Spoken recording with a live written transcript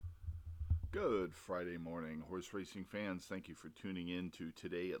Good Friday morning, horse racing fans. Thank you for tuning in to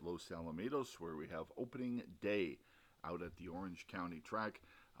Today at Los Alamitos, where we have opening day out at the Orange County track.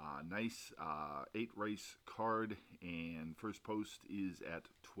 Nice 8-race card, and first post is at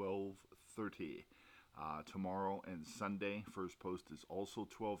 12:30. Tomorrow and Sunday, first post is also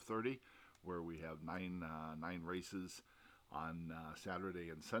 12:30, where we have nine races on Saturday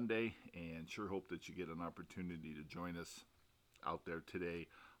and Sunday, and sure hope that you get an opportunity to join us out there today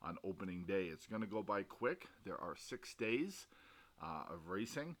on opening day. It's going to go by quick. There are 6 days of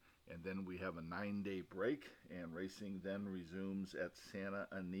racing, and then we have a 9-day break, and racing then resumes at Santa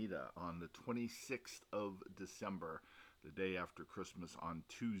Anita on the 26th of December, the day after Christmas on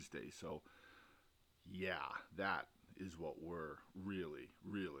Tuesday. So, yeah, that is what we're really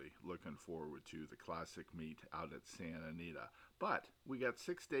looking forward to, the classic meet out at Santa Anita. But we got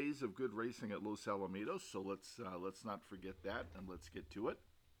 6 days of good racing at Los Alamitos, so let's not forget that, and let's get to it.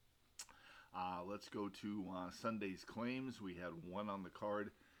 Let's go to Sunday's claims. We had one on the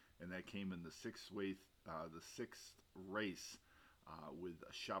card, and that came in the sixth race with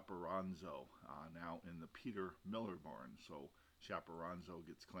Chaperonzo, now in the Peter Miller barn. So Chaperonzo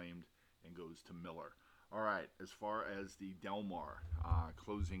gets claimed and goes to Miller. All right, as far as the Del Mar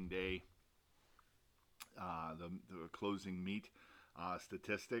closing day, the closing meet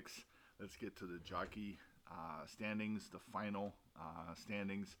statistics, let's get to the jockey standings, the final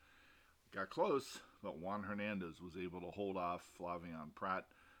standings. Got close, but Juan Hernandez was able to hold off Flavian Prat.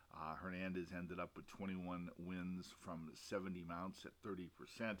 Hernandez ended up with 21 wins from 70 mounts at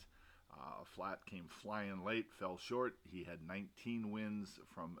 30%. Flat came flying late, fell short. He had 19 wins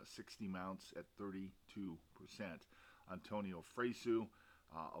from 60 mounts at 32%. Antonio Fresu,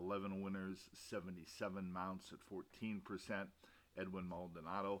 11 winners, 77 mounts at 14%. Edwin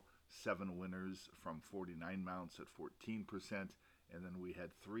Maldonado, 7 winners from 49 mounts at 14%. And then we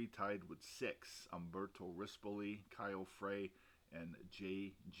had 3 tied with 6, Umberto Rispoli, Kyle Frey, and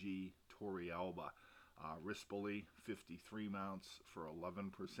J.G. Torrealba. Rispoli, 53 mounts for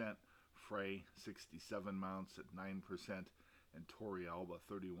 11%. Frey, 67 mounts at 9%. And Torrealba,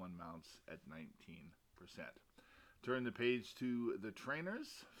 31 mounts at 19%. Turn the page to the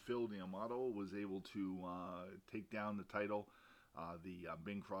trainers. Phil D'Amato was able to take down the title, the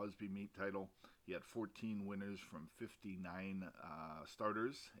Bing Crosby meet title. He had 14 winners from 59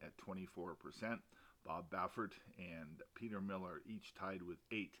 starters at 24%. Bob Baffert and Peter Miller each tied with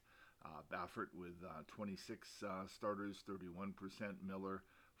 8. Baffert with 26 starters, 31%. Miller,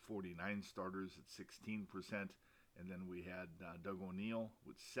 49 starters at 16%. And then we had Doug O'Neill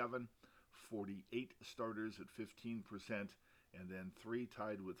with 7, 48 starters at 15%. And then 3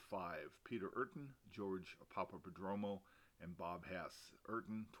 tied with 5. Peter Urton, George Papadromo, and Bob Hess.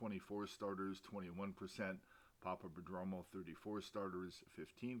 Urton, 24 starters, 21%. Papadromo, 34 starters,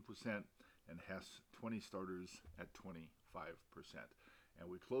 15%. And Hess, 20 starters at 25%. And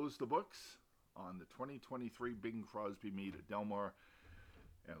we close the books on the 2023 Bing Crosby meet at Del Mar.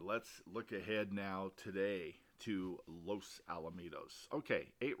 And let's look ahead now today to Los Alamitos.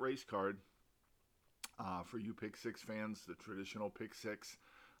 Okay, 8-race card. For you Pick 6 fans, the traditional Pick 6,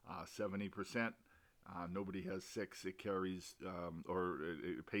 70%. Nobody has 6. It carries, or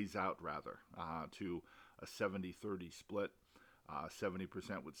it pays out rather, to a 70-30 split.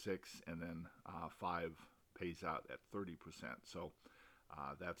 70% with 6, and then 5 pays out at 30%. So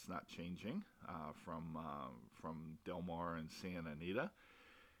that's not changing from Del Mar and Santa Anita.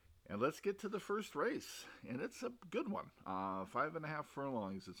 And let's get to the first race, and it's a good one. 5.5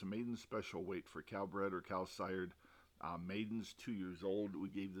 furlongs. It's a maiden special weight for Calbred or Calsired. Maiden's 2 years old. We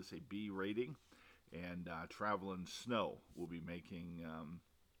gave this a B rating. And Travelin' Snow will be making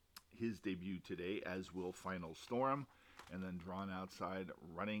his debut today, as will Final Storm, and then drawn outside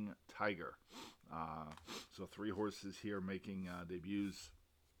Running Tiger. So 3 horses here making debuts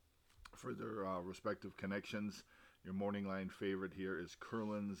for their respective connections. Your morning line favorite here is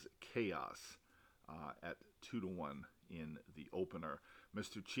Curlin's Chaos at 2-1 in the opener.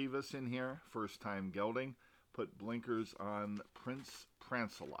 Mr. Chivas in here, first time gelding. Put blinkers on Prince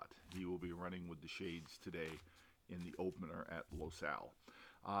Prancelot. He will be running with the shades today in the opener at Los Al.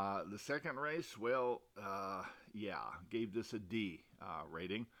 The second race, gave this a D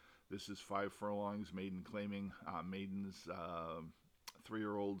rating. This is 5 furlongs, maiden claiming. Maidens,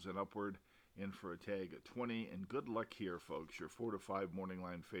 3-year-olds and upward, in for a tag at 20. And good luck here, folks. Your 4-5 morning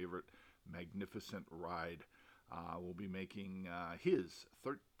line favorite, Magnificent Ride, will be making his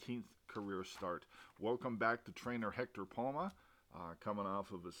 13th career start. Welcome back to trainer Hector Palma. Coming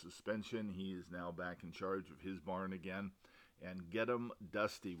off of a suspension, he is now back in charge of his barn again. And Get 'em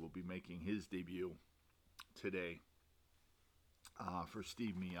Dusty will be making his debut today for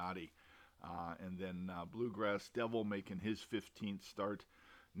Steve Miotti. And then Bluegrass Devil making his 15th start.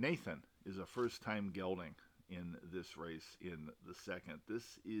 Nathan is a first-time gelding in this race in the second.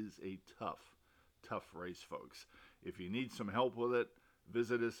 This is a tough race, folks. If you need some help with it,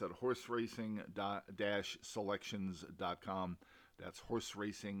 visit us at horseracing-selections.com. That's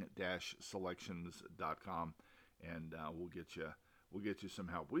horseracing-selections.com, and we'll get you some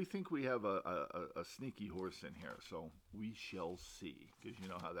help. We think we have a sneaky horse in here, so we shall see, because you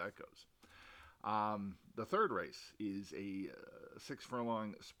know how that goes. The third race is a 6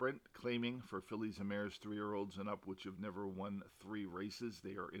 furlong sprint claiming for fillies and mares, 3-year-olds and up, which have never won 3 races.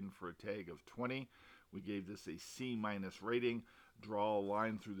 They are in for a tag of 20. We gave this a C- rating. Draw a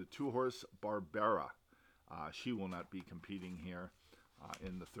line through the 2-horse Barbera. She will not be competing here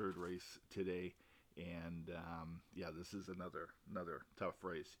in the third race today. And this is another tough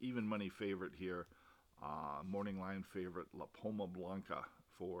race. Even money favorite here. Morning line favorite La Poma Blanca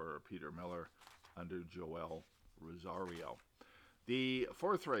for Peter Miller under Joel Rosario. The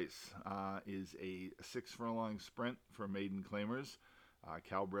fourth race is a 6 furlong sprint for maiden claimers.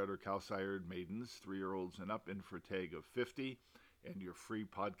 Cowbred or cow-sired maidens, 3-year-olds and up, in for a tag of 50. And your free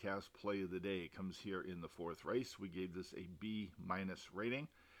podcast play of the day comes here in the fourth race. We gave this a B- rating.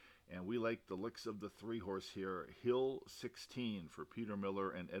 And we like the licks of the 3-horse here, Hill 16 for Peter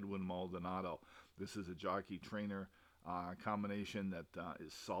Miller and Edwin Maldonado. This is a jockey-trainer combination that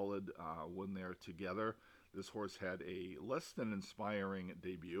is solid when they're together. This horse had a less than inspiring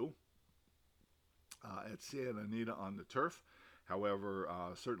debut at Santa Anita on the turf. However,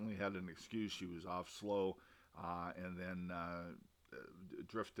 certainly had an excuse. She was off slow and then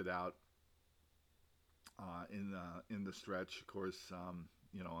drifted out in the stretch. Of course, on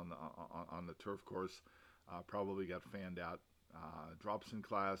the turf course, probably got fanned out. Drops in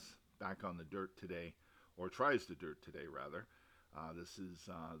class, back on the dirt today, or tries the dirt today rather. This is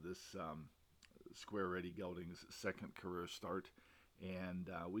Square Ready Gelding's second career start, and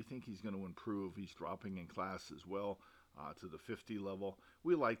we think he's going to improve. He's dropping in class as well to the 50 level.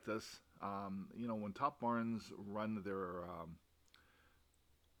 We like this. When Top Barns run their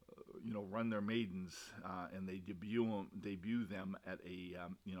maidens and they debut them at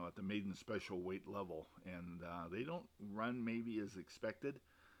at the maiden special weight level, and they don't run maybe as expected.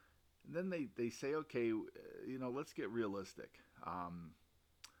 And then they say, okay, let's get realistic.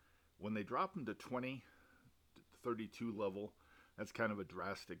 When they drop them to 20, 32 level, that's kind of a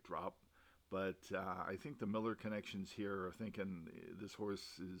drastic drop. But I think the Miller connections here are thinking this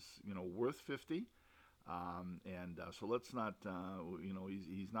horse is, worth 50. So let's not,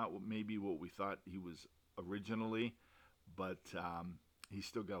 he's not maybe what we thought he was originally, but he's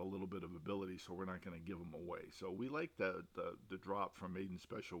still got a little bit of ability, so we're not going to give him away. So we like the drop from maiden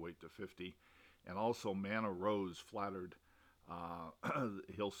special weight to 50. And also Mana Rose flattered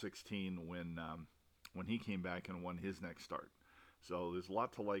Hill 16 when he came back and won his next start. So there's a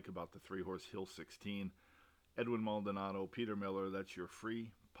lot to like about the 3-horse Hill 16. Edwin Maldonado, Peter Miller, that's your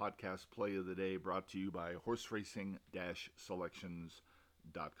free podcast play of the day, brought to you by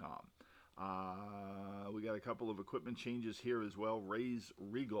horseracing-selections.com. We got a couple of equipment changes here as well. Ray's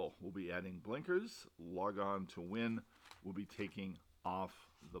Regal will be adding blinkers. Log On to Win will be taking off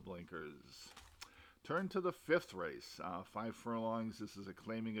the blinkers. Turn to the fifth race, 5 furlongs. This is a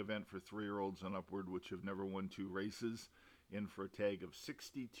claiming event for 3-year-olds and upward, which have never won 2 races, in for a tag of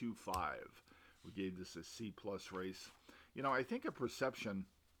 62.5. We gave this a C+ race. I think a perception,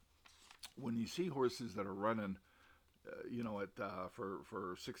 when you see horses that are running, for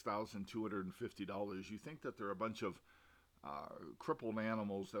 $6,250, you think that they're a bunch of crippled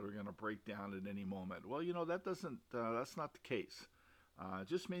animals that are going to break down at any moment. Well, that's not the case. It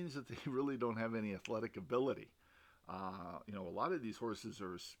just means that they really don't have any athletic ability. A lot of these horses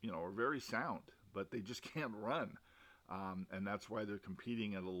are very sound, but they just can't run. And that's why they're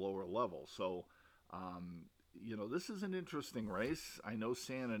competing at a lower level. So, this is an interesting race. I know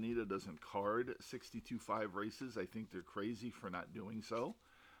Santa Anita doesn't card 62.5 races. I think they're crazy for not doing so.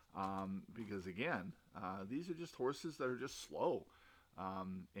 Because again, these are just horses that are just slow.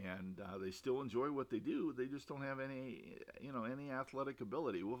 And they still enjoy what they do. They just don't have any athletic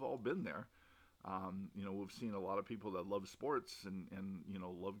ability. We've all been there. We've seen a lot of people that love sports and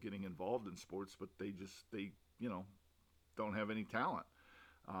love getting involved in sports, but they don't have any talent,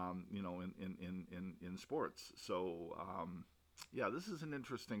 in sports. So, this is an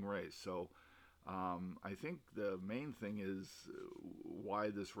interesting race. So, I think the main thing is why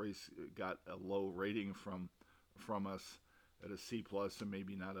this race got a low rating from us at a C+ and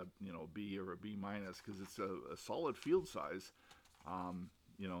maybe not a B or a B-, because it's a solid field size, and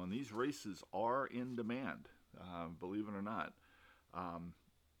these races are in demand, believe it or not.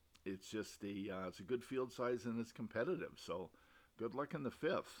 it's just it's a good field size and it's competitive. So good luck in the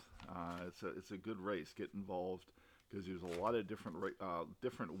fifth. It's a good race. Get involved because there's a lot of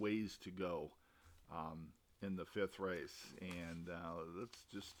different ways to go in the fifth race. And let's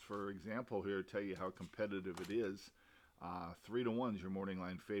just, for example, here tell you how competitive it is. 3-1 is your morning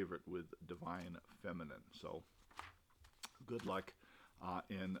line favorite with Divine Feminine. So good luck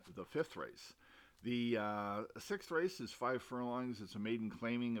in the fifth race. The sixth race is 5 furlongs. It's a maiden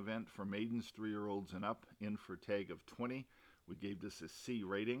claiming event for maidens 3-year-olds and up, in for a tag of 20. We gave this a C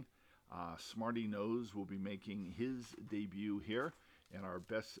rating. Smarty Nose will be making his debut here, and our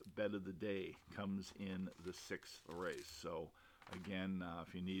best bet of the day comes in the sixth race. So again,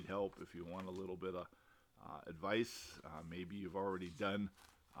 if you need help, if you want a little bit of advice, maybe you've already done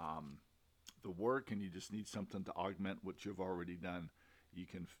the work and you just need something to augment what you've already done, you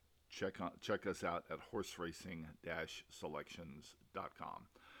can check us out at horseracing-selections.com.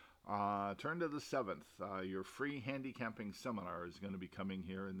 Turn to the seventh. Your free handicapping seminar is going to be coming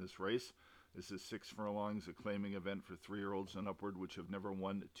here in this race. This is 6 furlongs, a claiming event for 3-year-olds and upward, which have never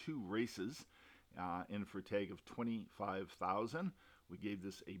won 2 races, in for a tag of $25,000. We gave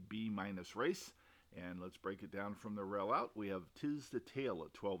this a B- race, and let's break it down from the rail out. We have Tis the Tale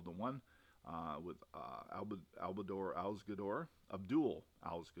at 12-1. With Abdul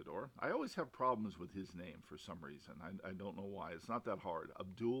Alsgador. I always have problems with his name for some reason. I don't know why. It's not that hard.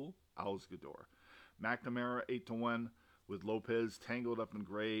 Abdul Alsgador. McNamara 8-1 with Lopez. Tangled Up in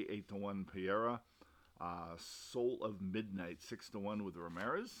Gray 8-1 Piera. Soul of Midnight 6-1 with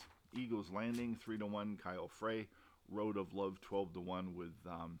Ramirez. Eagles Landing 3-1 Kyle Frey. Road of Love 12-1 with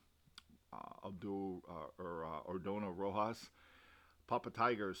Ordona Rojas. Papa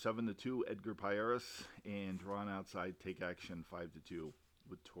Tiger 7-2 Edgar Pierres, and Drawn Outside Take Action 5-2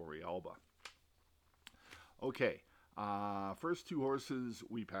 with Tori Alba. Okay, first 2 horses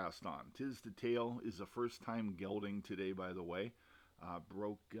we passed on. Tis the Tale is a first time gelding today, by the way.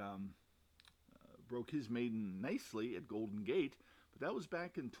 Broke his maiden nicely at Golden Gate, but that was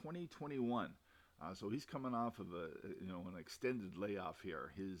back in 2021. So he's coming off of an extended layoff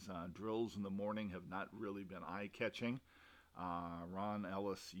here. His drills in the morning have not really been eye-catching. Ron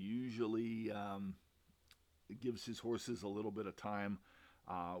Ellis usually gives his horses a little bit of time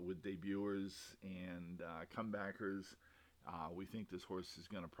with debuters and comebackers. We think this horse is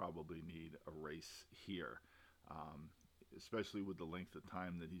going to probably need a race here, especially with the length of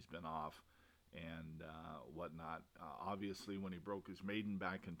time that he's been off and whatnot. Obviously, when he broke his maiden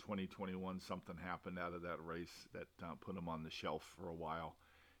back in 2021, something happened out of that race that put him on the shelf for a while.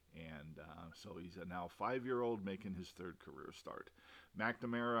 And so he's a now 5-year-old making his 3rd career start.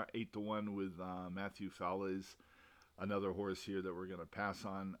 McNamara 8-1 with Matthew Fowles, another horse here that we're going to pass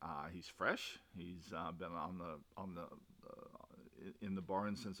on. He's fresh. He's been in the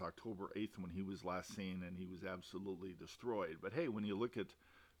barn since October 8th when he was last seen, and he was absolutely destroyed. But hey, when you look at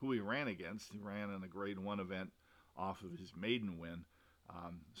who he ran against, he ran in a Grade 1 event off of his maiden win.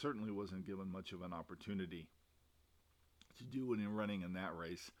 Certainly wasn't given much of an opportunity to do when you're running in that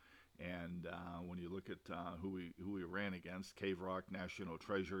race. And when you look at who he ran against, Cave Rock, National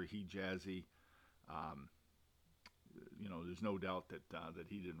Treasure, He Jazzy, there's no doubt that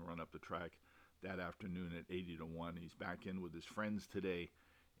he didn't run up the track that afternoon at 80-1. He's back in with his friends today,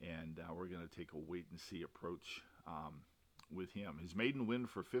 and we're going to take a wait and see approach with him. His maiden win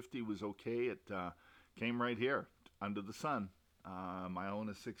for 50 was okay. It came right here under the sun.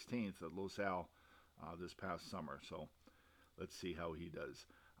 Iona 16th at Los Al this past summer. So let's see how he does.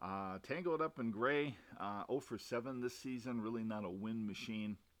 Tangled Up in Gray, 0 for 7 this season. Really not a win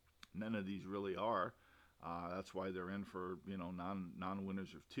machine. None of these really are. That's why they're in for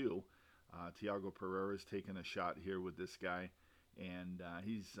non-winners of 2. Tiago Pereira's taking a shot here with this guy, and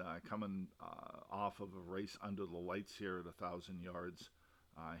he's coming off of a race under the lights here at 1,000 yards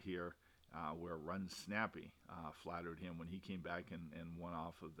here, where Run Snappy flattered him when he came back and won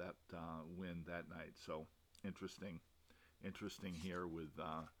off of that win that night. So interesting here with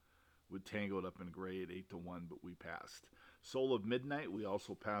Tangled Up in Gray at 8-1, but we passed. Soul of Midnight, we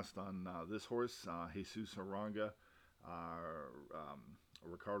also passed on this horse. Jesus Aranga.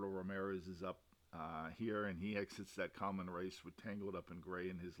 Ricardo Ramirez is up here, and he exits that common race with Tangled Up in Gray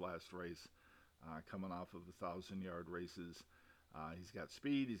in his last race, coming off of 1,000-yard races. He's got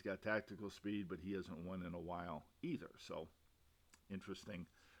speed, he's got tactical speed, but he hasn't won in a while either. So interesting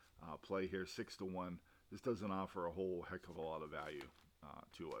play here, 6-1. This doesn't offer a whole heck of a lot of value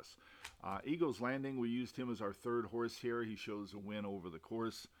to us. Eagles Landing, we used him as our 3rd horse here. He shows a win over the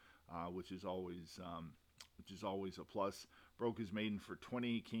course, which is always a plus. Broke his maiden for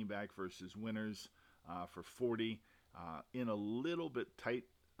 20, came back versus winners for 40. In a little bit tight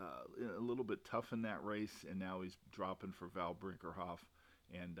a little bit tough in that race, and now he's dropping for Val Brinkerhoff.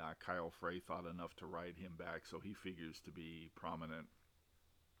 And Kyle Frey thought enough to ride him back, so he figures to be prominent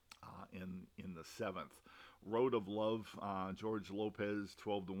in the seventh. Road of Love, George Lopez,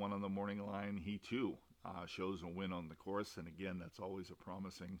 12-1 on the morning line. He too shows a win on the course, and again, that's always a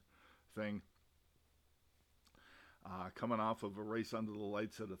promising thing. Coming off of a race under the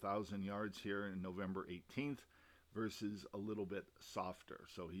lights at 1,000 yards here in November 18th versus a little bit softer.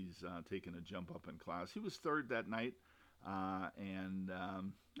 So he's taken a jump up in class. He was third that night.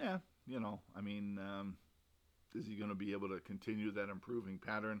 Yeah, you know, I mean, is he going to be able to continue that improving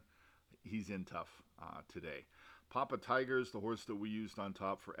pattern? He's in tough today. Papa Tiger's the horse that we used on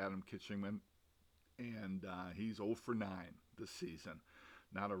top for Adam Kitchingman, and he's 0 for 9 this season.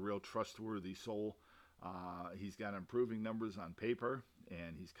 Not a real trustworthy soul. He's got improving numbers on paper,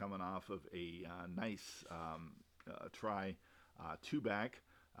 and he's coming off of a nice try two-back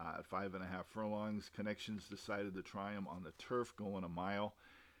at 5.5 furlongs. Connections decided to try him on the turf, going a mile.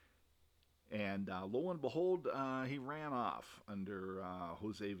 And lo and behold, he ran off under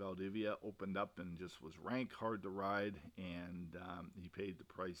Jose Valdivia, opened up and just was rank, hard to ride, and he paid the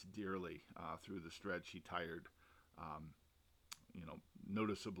price dearly through the stretch. He tired,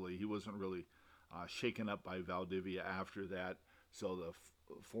 noticeably. He wasn't really shaken up by Valdivia after that, so the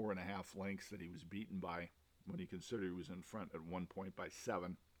 4.5 lengths that he was beaten by when he considered he was in front at one point by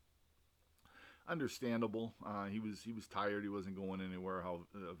 7. Understandable. He was tired. He wasn't going anywhere.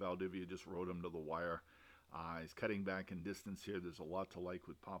 Valdivia just rode him to the wire. He's cutting back in distance here. There's a lot to like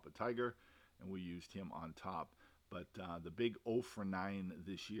with Papa Tiger, and we used him on top. But the big 0 for 9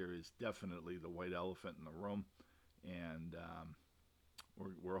 this year is definitely the white elephant in the room, and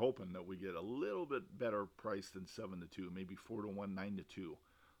we're hoping that we get a little bit better price than 7-2, maybe 4-1, 9-2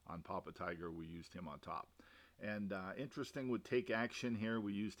 on Papa Tiger. We used him on top. And interesting with Take Action here,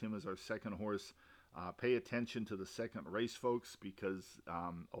 we used him as our second horse. Pay attention to the second race, folks, because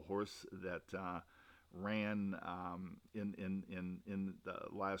a horse that ran in the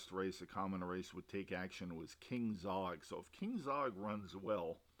last race, a common race with Take Action, was King Zog. So if King Zog runs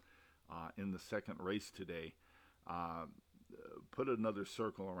well in the second race today, put another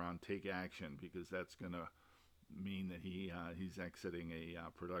circle around Take Action, because that's going to mean that he's exiting a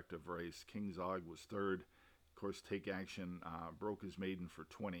productive race. King Zog was third. Of course, Take Action broke his maiden for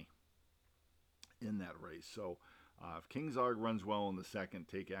 20 in that race. So if King Zog runs well in the second,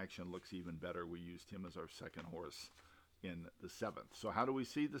 Take Action looks even better. We used him as our second horse in the seventh. So how do we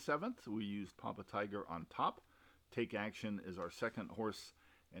see the seventh? We used Papa Tiger on top. Take Action is our second horse,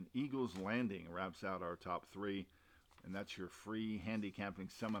 and Eagles Landing wraps out our top three. And that's your free handicapping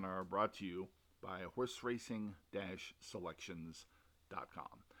seminar brought to you by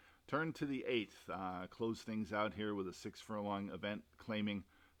horseracing-selections.com. Turn to the 8th. Close things out here with a 6 furlong event claiming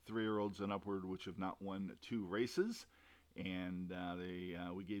 3-year-olds and upward which have not won 2 races. And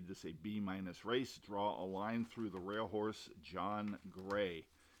we gave this a B- race. Draw a line through the rail horse, John Gray.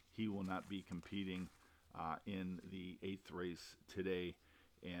 He will not be competing in the 8th race today.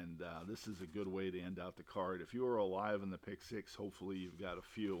 And this is a good way to end out the card. If you are alive in the pick 6, hopefully you've got a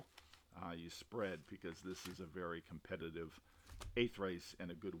few you spread, because this is a very competitive 8th race and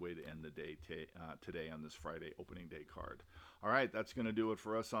a good way to end the day today on this Friday opening day card. All right, that's going to do it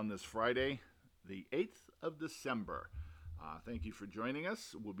for us on this Friday, the 8th of December. Thank you for joining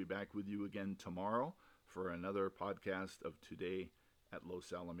us. We'll be back with you again tomorrow for another podcast of Today at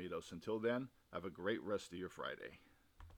Los Alamitos. Until then, have a great rest of your Friday.